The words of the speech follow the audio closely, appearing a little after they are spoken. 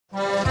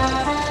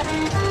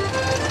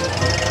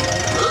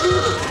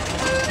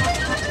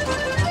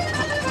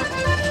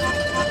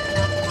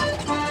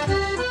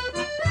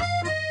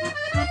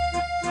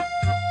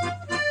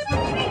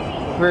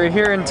We're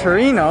here in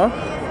Torino.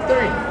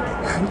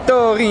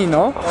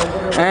 Torino.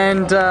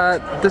 And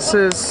this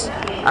is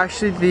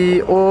actually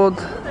the old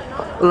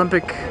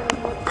Olympic,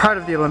 part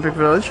of the Olympic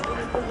Village.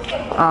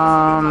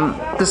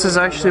 This is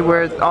actually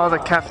where all the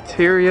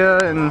cafeteria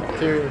and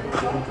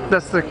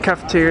that's the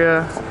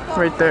cafeteria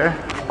right there.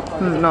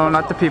 No,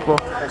 not the people.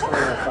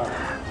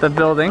 The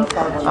building.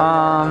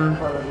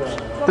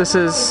 This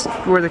is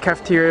where the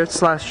cafeteria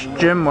slash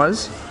gym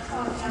was.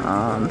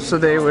 So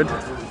they would,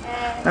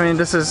 I mean,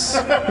 this is,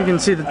 you can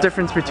see the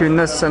difference between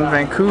this and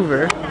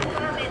Vancouver.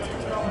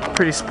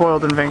 Pretty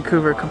spoiled in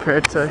Vancouver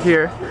compared to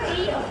here.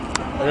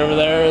 Right over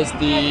there is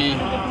the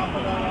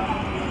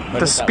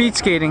speed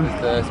skating.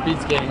 The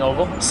speed skating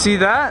oval. See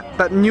that?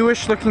 That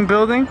newish looking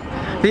building?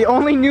 The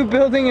only new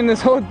building in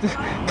this whole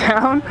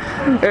town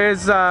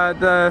is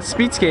the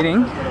speed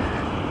skating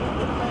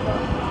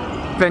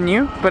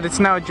venue, but it's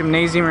now a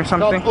gymnasium or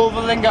something.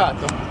 Ovo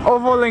Lingato.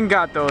 Ovo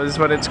Lingato is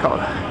what it's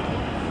called.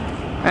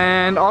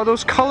 And all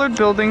those colored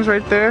buildings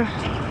right there,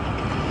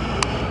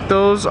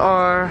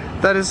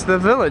 that is the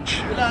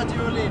village.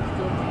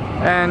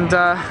 And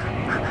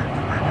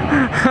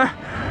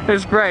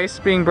there's Bryce,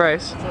 being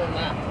Bryce.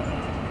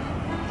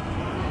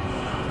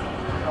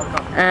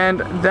 And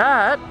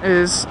that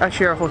is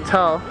actually our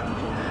hotel.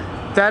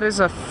 That is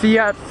a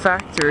Fiat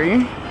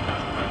factory.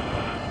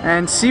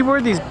 And see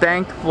where these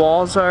banked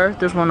walls are?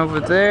 There's one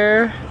over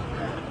there,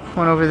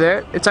 one over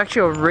there. It's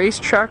actually a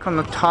racetrack on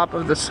the top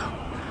of this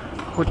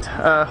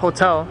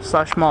hotel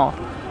slash mall.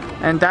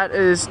 And that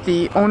is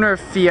the owner of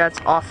Fiat's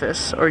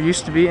office, or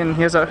used to be, and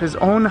he has his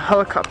own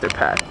helicopter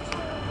pad.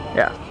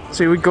 Yeah,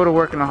 so he would go to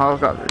work in a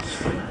helicopter.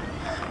 It's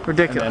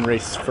ridiculous. And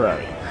races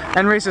Ferrari.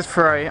 And races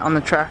Ferrari on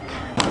the track.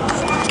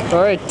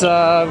 Alright,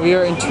 we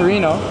are in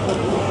Torino.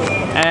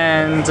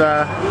 And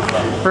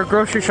we're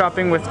grocery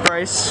shopping with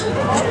Bryce.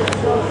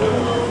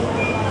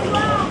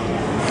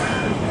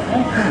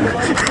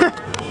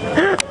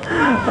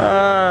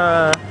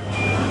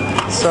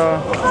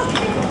 So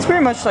it's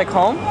pretty much like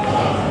home,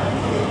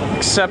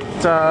 except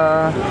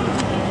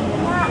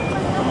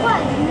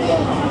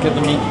Get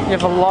the meat. you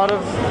have a lot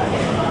of,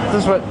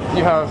 this is what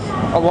you have,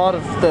 a lot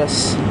of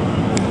this.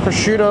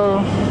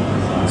 Prosciutto,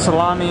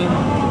 salami,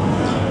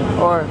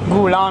 or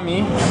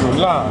gulami,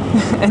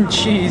 and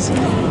cheese.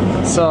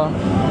 So,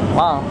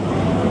 wow.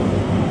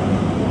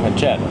 And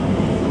cheddar.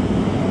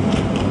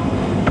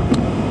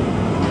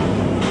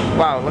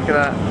 Wow, look at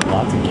that.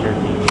 Lots of cured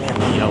meat. And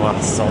they eat a lot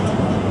of salt.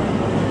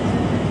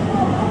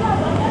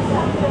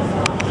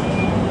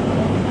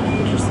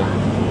 Interesting.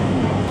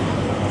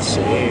 Let's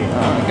see.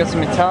 Got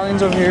some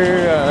Italians over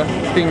here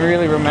being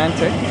really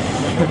romantic.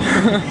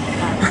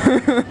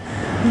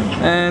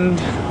 And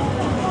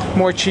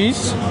more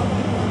cheese.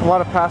 A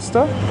lot of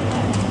pasta.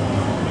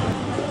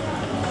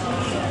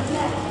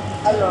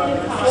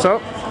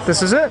 So,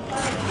 this is it.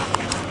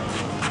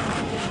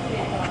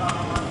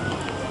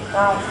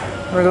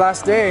 Our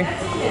last day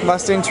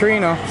in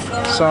Torino.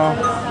 So,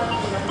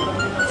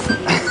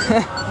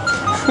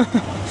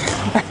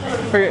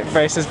 forget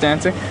Bryce is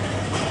dancing.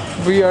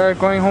 We are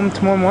going home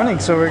tomorrow morning,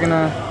 so we're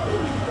gonna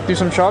do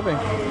some shopping,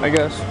 I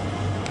guess.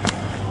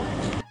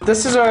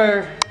 This is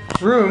our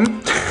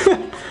room.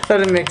 That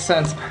didn't make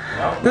sense.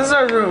 This is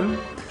our room,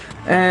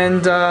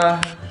 and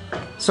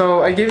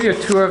so I gave you a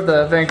tour of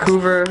the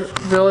Vancouver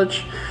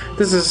village.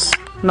 This is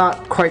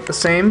not quite the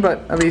same, but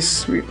at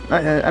least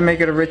I make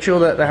it a ritual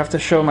that I have to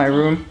show my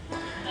room,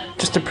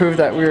 just to prove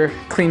that we're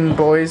clean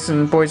boys,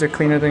 and boys are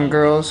cleaner than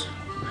girls,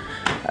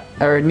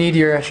 or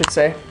needier, I should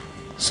say.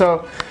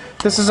 So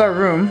this is our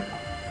room.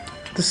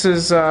 This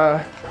is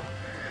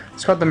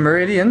it's called the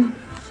Meridian,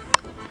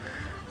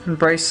 and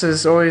Bryce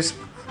is always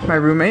my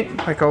roommate,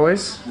 like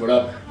always. What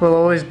up? Will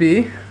always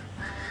be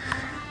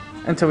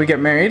until we get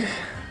married.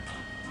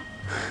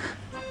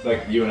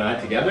 Like you and I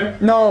together?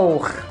 No,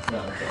 No,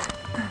 okay.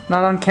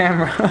 not on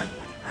camera.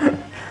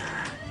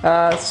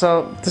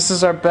 So this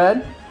is our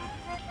bed.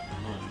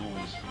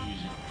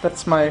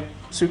 That's my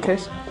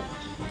suitcase.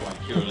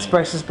 It's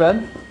Bryce's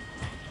bed.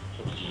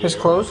 His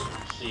clothes.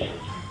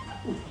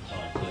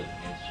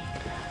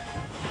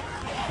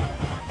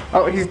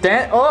 Oh, he's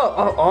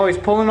oh, he's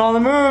pulling all the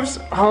moves.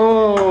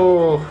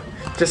 Oh,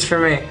 just for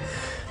me.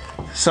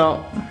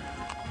 So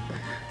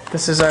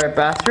this is our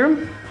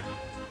bathroom.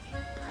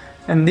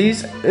 And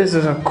this is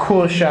a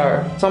cool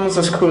shower. It's almost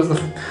as cool as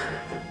the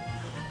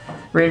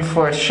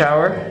rainforest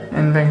shower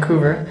in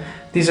Vancouver.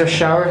 These are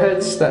shower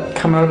heads that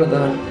come out of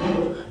the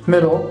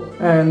middle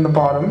and the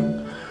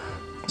bottom.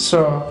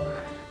 So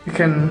you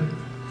can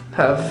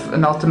have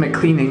an ultimate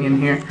cleaning in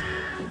here.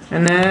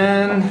 And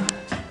then,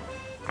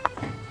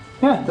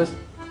 yeah, that's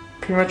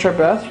pretty much our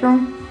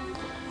bathroom,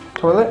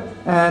 toilet,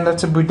 and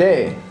that's a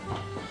bidet.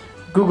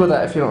 Google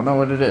that if you don't know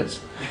what it is.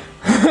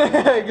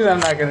 Because I'm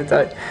not going to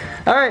tell you.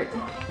 Alright.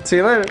 See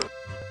you later.